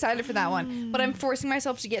 I'm excited for that one, but I'm forcing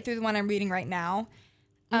myself to get through the one I'm reading right now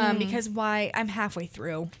because I'm halfway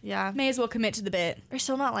through. Yeah. May as well commit to the bit. You're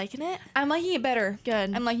still not liking it? I'm liking it better.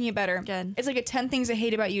 Good. I'm liking it better. Good. It's like a 10 things I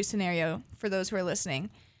hate about you scenario for those who are listening.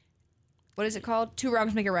 What is it called? 2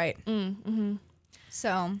 wrongs make it right.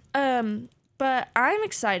 So. But I'm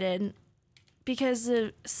excited because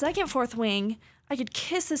the second Fourth Wing, I could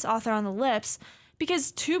kiss this author on the lips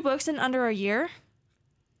because 2 books in under a year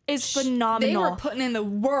is phenomenal. They were putting in the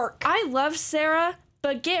work. I love Sarah,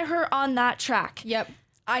 but get her on that track. Yep.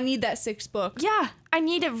 I need that 6th book. Yeah, I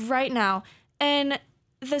need it right now. And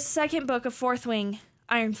the second book of Fourth Wing,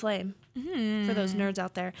 Iron Flame, for those nerds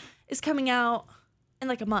out there, is coming out in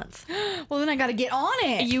like a month. Well, then I gotta get on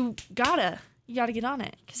it. You gotta get on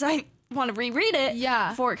it because I want to reread it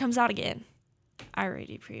before it comes out again. I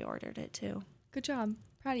already pre-ordered it too. Good job.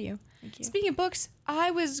 Proud of you. Thank you. Speaking of books,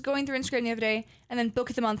 I was going through Instagram the other day, and then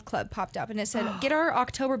Book of the Month Club popped up, and it said, get our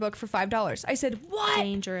October book for $5. I said, what?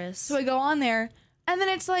 Dangerous. So I go on there, and then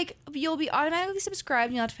it's like, you'll be automatically subscribed,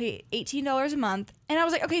 and you'll have to pay $18 a month. And I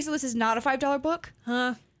was like, okay, so this is not a $5 book?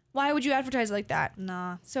 Huh? Why would you advertise it like that?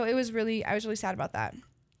 Nah. So I was really sad about that.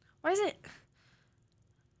 Why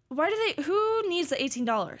who needs the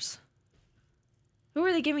 $18? Who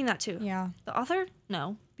are they giving that to? Yeah. The author?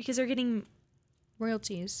 No, because they're getting...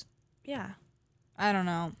 Royalties. Yeah. I don't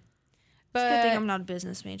know. But It's a good thing I'm not a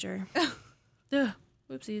business major. Ugh.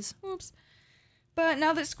 Whoopsies. Oops. But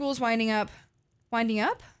now that school's winding up?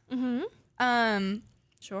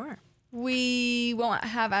 Sure. We won't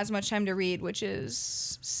have as much time to read, which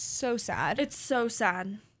is so sad. It's so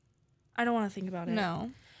sad. I don't want to think about it.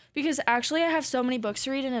 No. Because actually I have so many books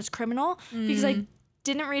to read and it's criminal because I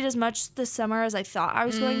didn't read as much this summer as I thought I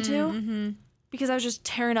was going to because I was just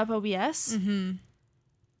tearing up OBS.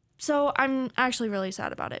 So I'm actually really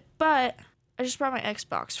sad about it. But I just brought my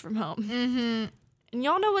Xbox from home. And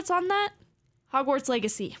y'all know what's on that? Hogwarts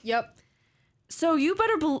Legacy. Yep. So you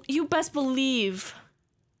best believe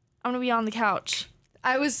I'm going to be on the couch.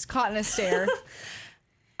 I was caught in a stare.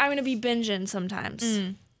 I'm going to be binging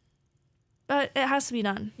sometimes. But it has to be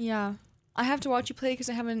done. Yeah. I have to watch you play because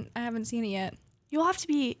I haven't seen it yet. you'll have to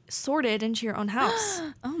be sorted into your own house.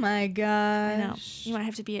 Oh my gosh. I know. You might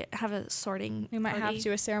have to have a sorting We might party. have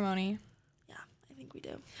to a ceremony. Yeah, I think we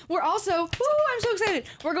do. We're also, I'm so excited.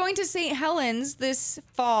 We're going to St. Helens this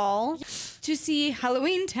fall to see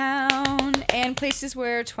Halloween Town and places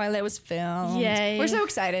where Twilight was filmed. Yay. We're so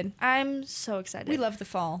excited. I'm so excited. We love the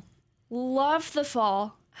fall. Love the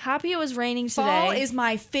fall. Happy it was raining today. Fall is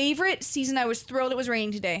my favorite season. I was thrilled it was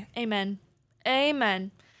raining today. Amen.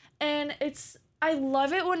 Amen. And I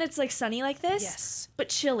love it when it's like sunny like this. Yes. But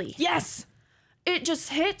chilly. Yes. It just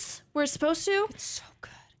hits where it's supposed to. It's so good.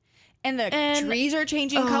 And the trees are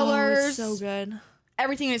changing colors. It's so good.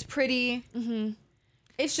 Everything is pretty. Mm-hmm.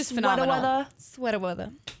 It's just Sweater phenomenal. weather. Sweater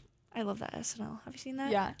weather. I love that SNL. Have you seen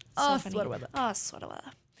that? Yeah. So Oh, funny. sweater weather. Oh, sweater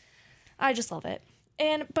weather. I just love it.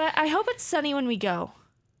 But I hope it's sunny when we go.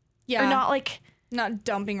 Yeah. Or not like... Not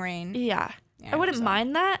dumping rain. Yeah. Yeah, I wouldn't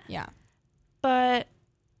mind that. Yeah. But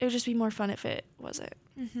it would just be more fun if it wasn't.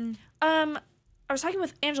 Mm-hmm. I was talking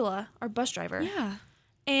with Angela, our bus driver. Yeah.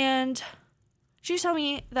 And she was telling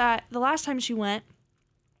me that the last time she went,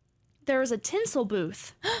 there was a tinsel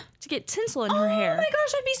booth to get tinsel in her hair. Oh my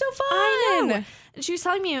gosh, that'd be so fun. I know. And she was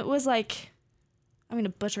telling me it was like, I'm going to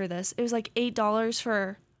butcher this. It was like $8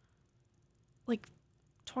 for like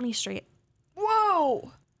 20 straight.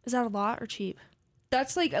 Whoa. Is that a lot or cheap?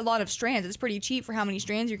 That's like a lot of strands. It's pretty cheap for how many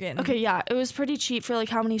strands you're getting. Okay, yeah. It was pretty cheap for like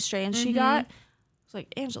how many strands she got. I was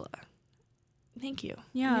like, Angela, thank you.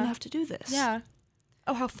 Yeah. I'm going to have to do this. Yeah.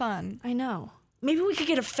 Oh, how fun. I know. Maybe we could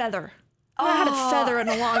get a feather. I haven't had a feather in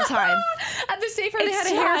a long time. At the State Fair, they had a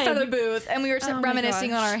It's hair time. feather booth, and we were Oh my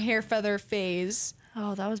reminiscing on gosh. our hair feather phase.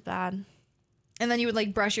 Oh, that was bad. And then you would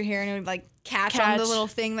like brush your hair, and it would like catch on the little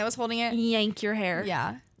thing that was holding it. Yank your hair.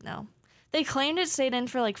 Yeah. No. They claimed it stayed in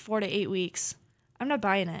for like 4 to 8 weeks. I'm not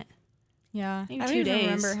buying it. Yeah. Maybe I 2 don't even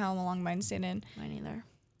days. remember how long mine stayed in. Mine either.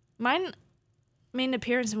 Mine made an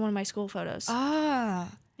appearance in one of my school photos. Ah.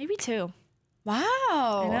 Maybe 2. Wow.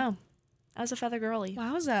 I know. I was a feather girly.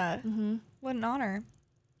 Wowza. Mm-hmm. What an honor.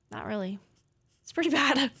 Not really. It's pretty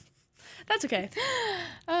bad. That's okay.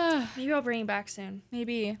 Maybe I'll bring it back soon.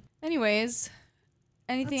 Maybe. Anyways,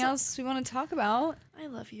 anything else we want to talk about? I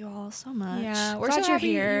love you all so much. Yeah, we're glad so you're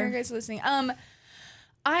happy here. you guys are listening.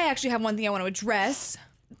 I actually have one thing I want to address.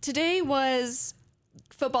 Today was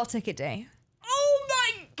football ticket day. Oh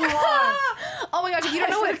my god! Oh my gosh! If you don't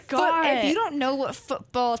know if you don't know what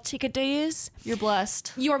football ticket day is, You're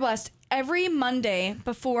blessed. you are blessed. Every Monday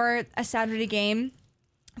before a Saturday game,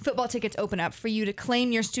 football tickets open up for you to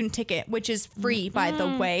claim your student ticket, which is free, by the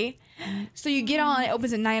way. So you get on. It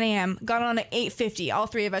opens at 9 a.m. Got on at 8:50. All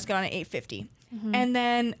three of us got on at 8:50, and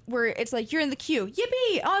then it's like you're in the queue.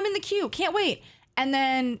 Yippee! Oh, I'm in the queue. Can't wait. And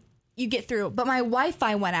then you get through. But my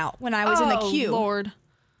Wi-Fi went out when I was in the queue. Lord.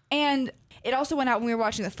 And it also went out when we were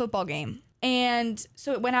watching the football game. And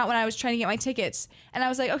so it went out when I was trying to get my tickets. And I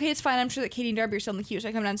was like, okay, it's fine. I'm sure that Katie and Darby are still in the queue. So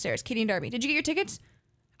I come downstairs. Katie and Darby, did you get your tickets?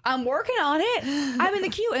 I'm working on it. I'm in the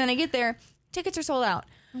queue. And then I get there. Tickets are sold out.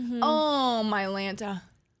 Oh, my Lanta.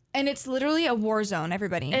 And it's literally a war zone,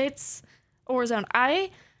 everybody. It's a war zone.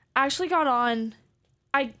 I actually got on.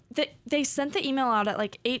 They sent the email out at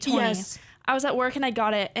like 8:20. Yes. I was at work and I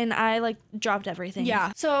got it and I like dropped everything.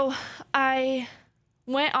 Yeah. So I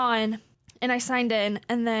went on and I signed in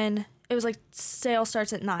and then it was like sale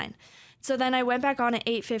starts at 9. So then I went back on at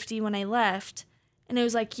 8:50 when I left and it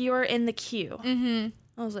was like you're in the queue.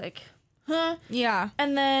 I was like, huh? Yeah.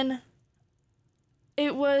 And then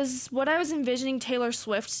it was what I was envisioning Taylor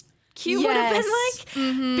Swift's queue would have been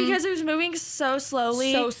like because it was moving so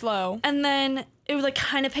slowly. So slow. And then it would like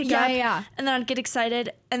kind of pick up. Yeah. And then I'd get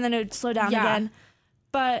excited and then it would slow down Yeah. again.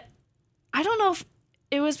 But I don't know if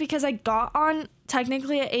it was because I got on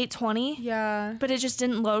technically at 8:20. Yeah. But it just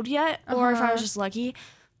didn't load yet. Or if I was just lucky.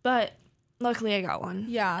 But luckily I got one.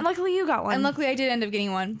 Yeah. And luckily you got one. And luckily I did end up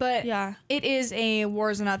getting one. But yeah. it is a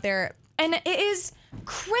war zone out there. And it is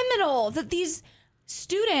criminal that these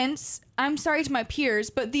students, I'm sorry to my peers,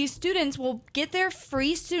 but these students will get their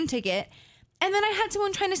free student ticket. And then I had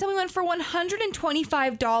someone trying to sell me one for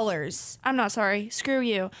 $125. I'm not sorry. Screw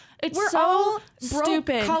you. It's We're so all broke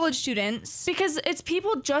stupid. college students. Because it's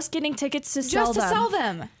people just getting tickets to sell Just to them. sell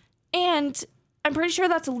them. And I'm pretty sure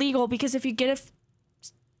that's illegal because if you get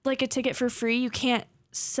a ticket for free, you can't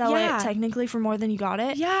sell Yeah. it technically for more than you got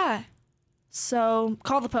it. Yeah. So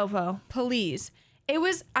call the popo. Please. I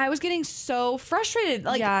was getting so frustrated.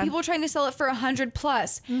 Like Yeah. people trying to sell it for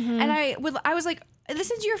 $100+. And I was like,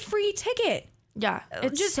 this is your free ticket. Yeah.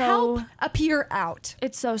 It's Just so, help a peer out.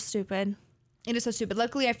 It's so stupid. It is so stupid.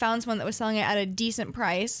 Luckily, I found someone that was selling it at a decent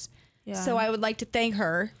price. Yeah. So I would like to thank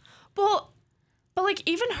her. Well, but like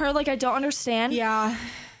even her, like I don't understand. Yeah.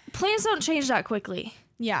 plans don't change that quickly.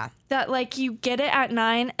 Yeah. That, like, you get it at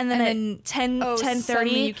 9, and then at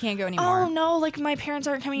 10:30, you can't go anymore. Oh, no, like, my parents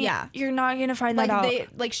aren't coming. Yeah. You're not going to find that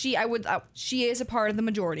out. She is a part of the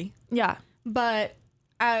majority. Yeah. But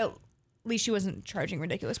at least she wasn't charging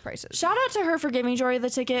ridiculous prices. Shout out to her for giving Jory the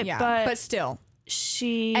ticket, Yeah, but still.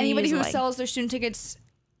 Anybody who sells their student tickets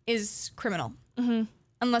is criminal. Mm-hmm.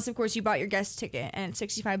 Unless, of course, you bought your guest ticket and it's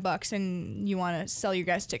 $65 and you want to sell your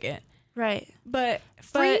guest ticket. Right. But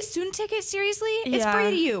free student ticket, seriously? It's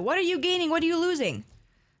free to you. What are you gaining? What are you losing?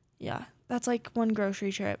 Yeah. That's like one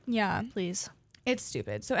grocery trip. Yeah. Please. It's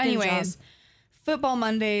stupid. So anyways, football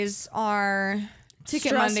Mondays are...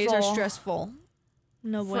 Ticket Mondays are stressful.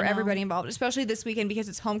 No for everybody involved, especially this weekend because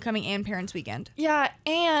it's homecoming and parents' weekend. Yeah,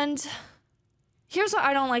 and here's what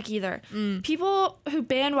I don't like either. People who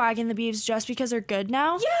bandwagon the Beavs just because they're good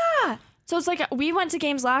now. Yeah. So it's like we went to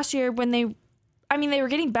games last year when they were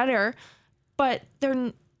getting better, but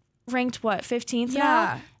they're ranked, 15th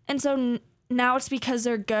now? And so now it's because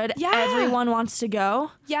they're good. Yeah. Everyone wants to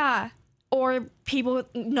go. Yeah. Or people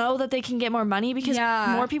know that they can get more money because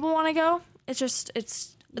more people want to go.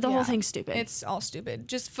 It's the whole thing's stupid. It's all stupid.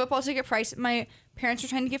 Just football ticket price. My parents are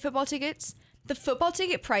trying to get football tickets. The football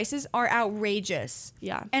ticket prices are outrageous.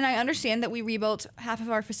 Yeah. And I understand that we rebuilt half of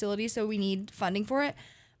our facilities, so we need funding for it.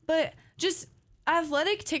 But just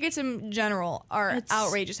athletic tickets in general are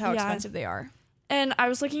outrageous how expensive they are. And I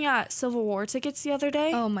was looking at Civil War tickets the other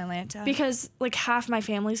day. Oh, my Lanta. Because like half my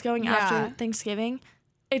family's going after Thanksgiving.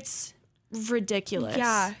 It's ridiculous.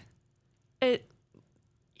 Yeah.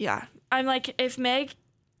 Yeah. I'm like, if Meg...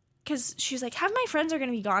 Because she's like, half my friends are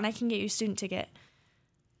going to be gone. I can get you a student ticket.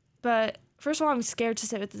 But first of all, I'm scared to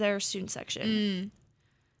sit with their student section.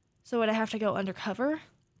 So would I have to go undercover?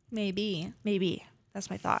 Maybe.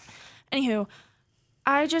 That's my thought. Anywho,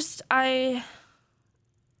 I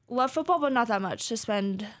love football, but not that much to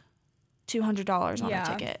spend $200 on a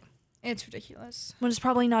ticket. It's ridiculous. When it's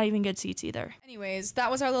probably not even good seats either. Anyways, that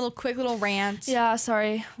was our quick little rant. Yeah,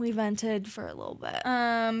 sorry. We vented for a little bit.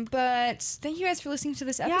 But thank you guys for listening to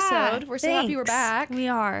this episode. We're so happy we're back. We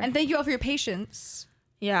are. And thank you all for your patience.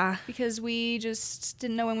 Yeah. Because we just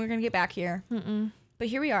didn't know when we were going to get back here. But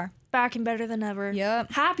here we are. Back and better than ever.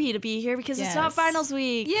 Yep. Happy to be here because it's not finals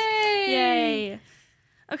week. Yay!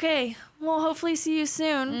 Okay. We'll hopefully see you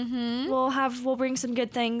soon. We'll bring some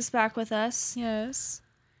good things back with us. Yes.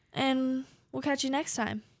 And we'll catch you next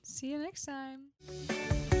time. See you next time.